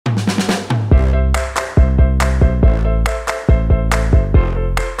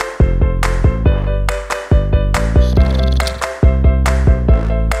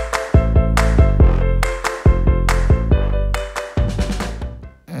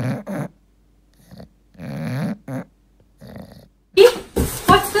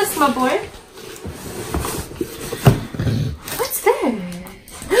my boy? What's this?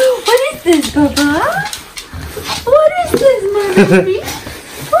 What is this, Papa? What is this, my baby?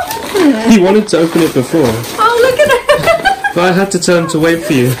 What is this? He wanted to open it before. Oh, look at it! But I had to tell him to wait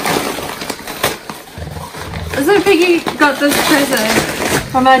for you. So Piggy got this present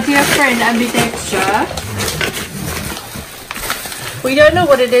from our dear friend Ambidextra. We don't know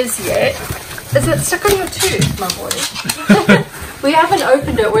what it is yet. Is it stuck on your tooth, my boy? We haven't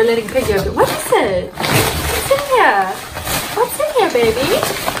opened it. We're letting Piggy open it. What is it? What's in here? What's in here, baby?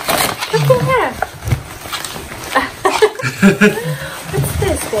 What's in here? What's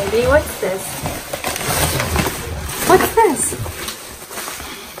this, baby? What's this? What's this?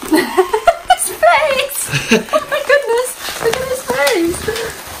 His face! Oh my goodness! Look at his face!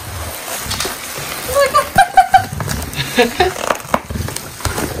 Look at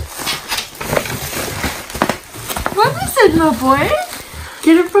What is it, my boy?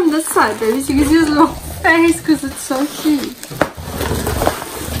 Get it from this side, baby, so you can see his little face because it's so cute.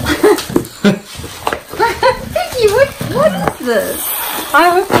 Piggy, what is this? I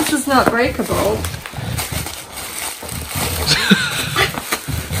hope this is not breakable.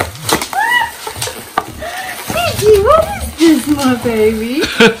 Piggy, what is this, my baby?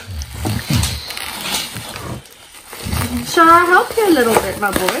 Shall I help you a little bit,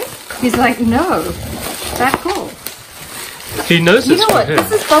 my boy? He's like, no. Back off. He knows it's for him. You know what?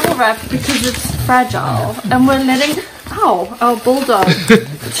 This is bubble wrap because it's fragile. And we're letting... Oh, our bulldog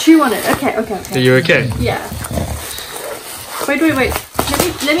chew on it. Okay. Are you okay? Yeah. Wait.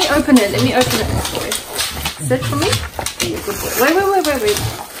 Let me open it. Let me open it, my boy. Sit for me. Good boy. Wait.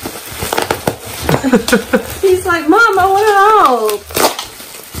 He's like, Mom, I want to help.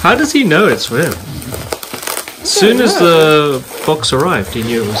 How does he know it's for him? As soon as the box arrived, he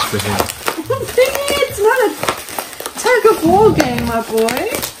knew it was for him. It's not a tug of war game, my boy.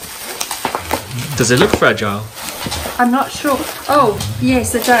 Does it look fragile? I'm not sure. Oh,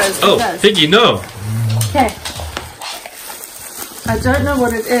 yes, it does. Oh, it does. Piggy, no. Okay. I don't know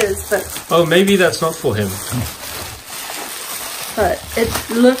what it is, but... Oh, maybe that's not for him. But it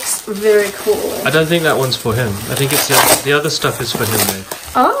looks very cool. I don't think that one's for him. I think it's the other stuff is for him, babe.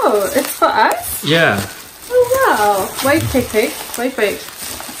 Oh, it's for us? Yeah. Oh, wow. Wait.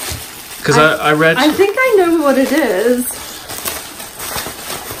 Because I read... I think I know what it is.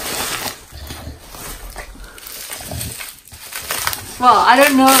 Well, I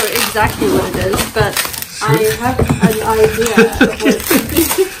don't know exactly what it is, but I have an idea of what it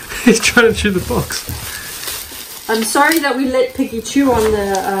is. He's trying to chew the box. I'm sorry that we let Piggy chew on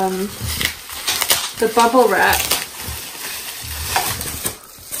the bubble wrap.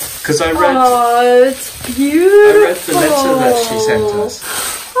 Because I read... Oh, it's beautiful. I read the letter that she sent us.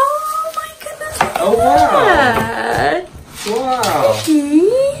 Oh my goodness. Oh, wow. That. Wow.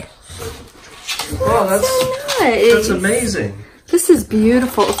 Piggy. Wow, So nice. that's amazing. This is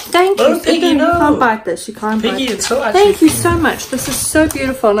beautiful. Thank you. Oh, Piggy, no. You can't bite this. You can't bite Piggy, this. it's so actually... Thank you so much. This is so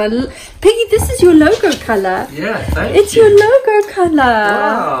beautiful. And Piggy, this is your logo color. Yeah, thank you. It's your logo color.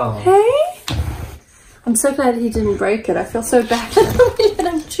 Wow. Hey? I'm so glad he didn't break it. I feel so bad that we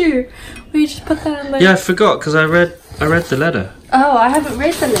let him chew. Will you just put that in the... Yeah, I forgot because I read the letter. Oh, I haven't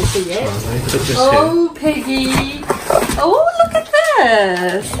read the letter yet. Oh, Piggy. Oh, look at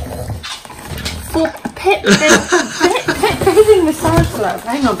this. For pet bathing massage glove.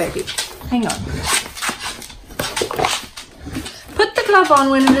 Hang on, baby. Hang on. Put the glove on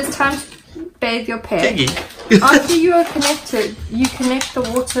when it is time to bathe your pet. Piggy. After you are connected, you connect the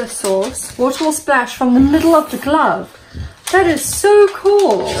water source. Water will splash from the middle of the glove. That is so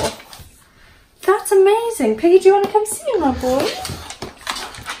cool. That's amazing. Piggy, do you want to come see my boy?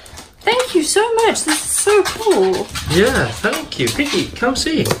 Thank you so much. This is so cool. Yeah, thank you. Piggy, come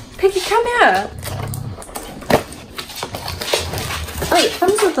see. Piggy, come here. Oh, it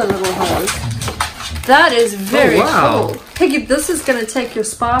comes with a little hose. That is very cool. Piggy, this is going to take your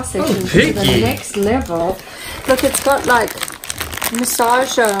spa session to the next level. Look, it's got like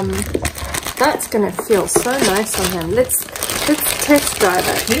massage. That's going to feel so nice on him. Let's test drive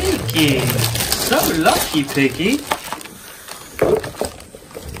it. Piggy, so lucky, Piggy.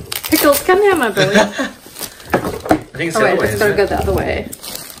 Pickles, come here, my boy. I think it's the other way. It's got to go the other way.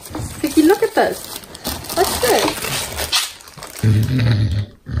 Piggy, look at this. What's this?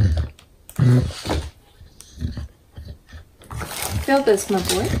 Feel this, my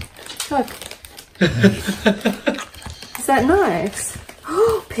boy. Look. Is that nice?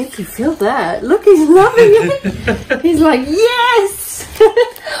 Oh, Piggy, feel that. Look, he's loving it. He's like, yes!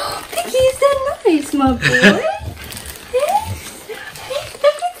 Piggy, is that nice, my boy? Yes?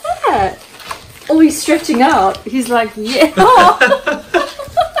 Look at that. Oh, he's stretching out. He's like, yeah. Oh.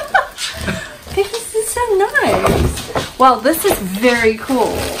 Wow, this is very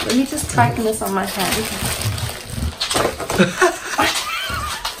cool. Let me just tighten this on my hand.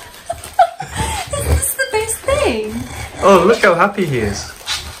 This is the best thing. Oh, look how happy he is.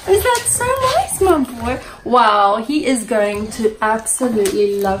 Is that so nice, my boy? Wow, he is going to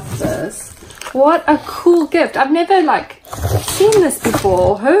absolutely love this. What a cool gift. I've never like seen this before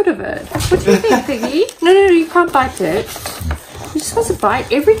or heard of it. What do you think, Piggy? No, you can't bite it. He's supposed to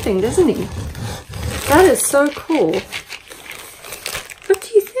bite everything, doesn't he? That is so cool. What do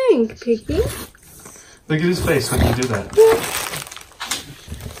you think, Piggy? Look at his face when you do that. Yeah.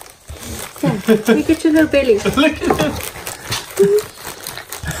 Look at your little belly. Look at him.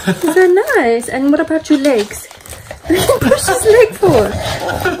 So nice. And what about your legs? Push his leg forward.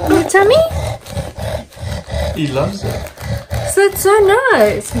 Your tummy? He loves it. So it's so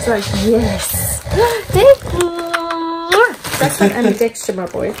nice. He's like, yes. Thank you. That's an ambidextrous, my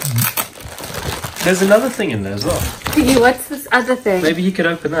boy. There's another thing in there as well. Piggy, what's this other thing? Maybe he could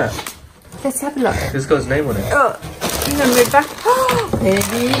open that. Let's have a look. It's got his name on it. Oh, you're gonna move back. Oh,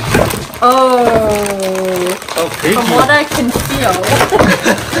 Piggy. Oh. Oh, Piggy. From what I can feel.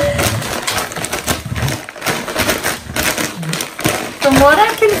 From what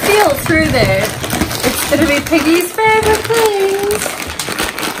I can feel through there, it's gonna be Piggy's favorite things.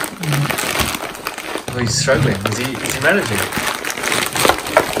 Oh, he's struggling. Is he managing?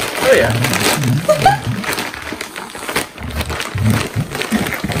 Oh yeah.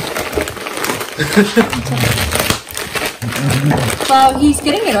 Well, he's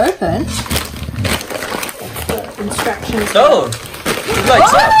getting it open. The instructions. Oh!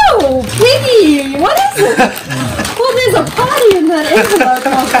 Oh, Piggy! What is it? Well, there's a party in that envelope,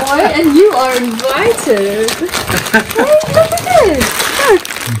 my boy, and you are invited. Hey, look at this. Look.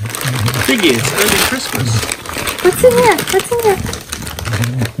 Piggy, it's early Christmas. What's in here? What's in here?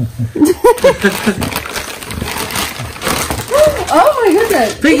 Oh my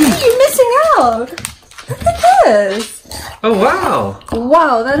goodness. Piggy, you're missing out. Look at this. Oh wow.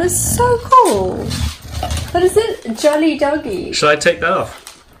 Wow, that is so cool. What is it? Jolly doggy. Should I take that off?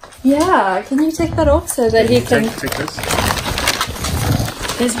 Yeah, can you take that off so that he can... Take this.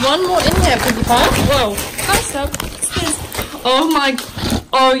 There's one more in there, Piggy Pie. Whoa. Close up. Oh my...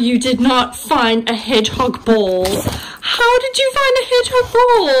 Oh, you did not find a hedgehog ball. How did you find a hedgehog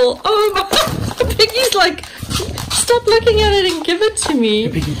ball? Oh my... Piggy's like, stop looking at it and give it to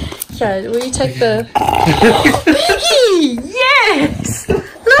me. Yeah, will you take the... Piggy! Yes!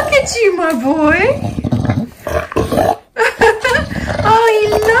 Look at you, my boy. Oh, he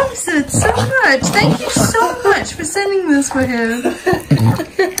loves it so much. Thank you so much for sending this for him.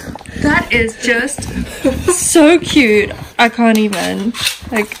 That is just so cute. I can't even.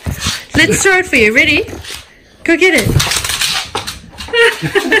 Like, let's throw it for you. Ready? Go get it.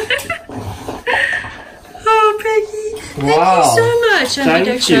 Oh, Piggy. Thank you so much.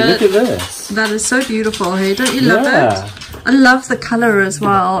 Thank you. Look at this. That is so beautiful. Hey, don't you love it? I love the color as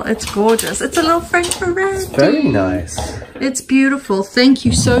well. It's gorgeous. It's a little French variety. Very nice. It's beautiful. Thank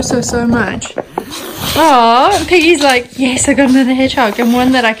you so much. Oh, and Piggy's like, yes, I got another hedgehog and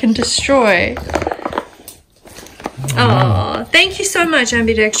one that I can destroy. Oh, thank you so much,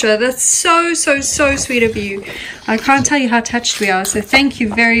 Ambidextra. That's so sweet of you. I can't tell you how touched we are, so thank you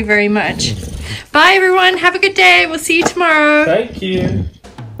very much. Bye, everyone. Have a good day. We'll see you tomorrow. Thank you.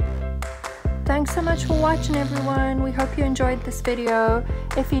 Thanks so much for watching, everyone. We hope you enjoyed this video.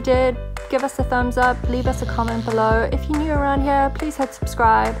 If you did, give us a thumbs up, leave us a comment below. If you're new around here, please hit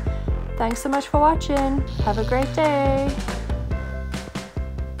subscribe. Thanks so much for watching. Have a great day.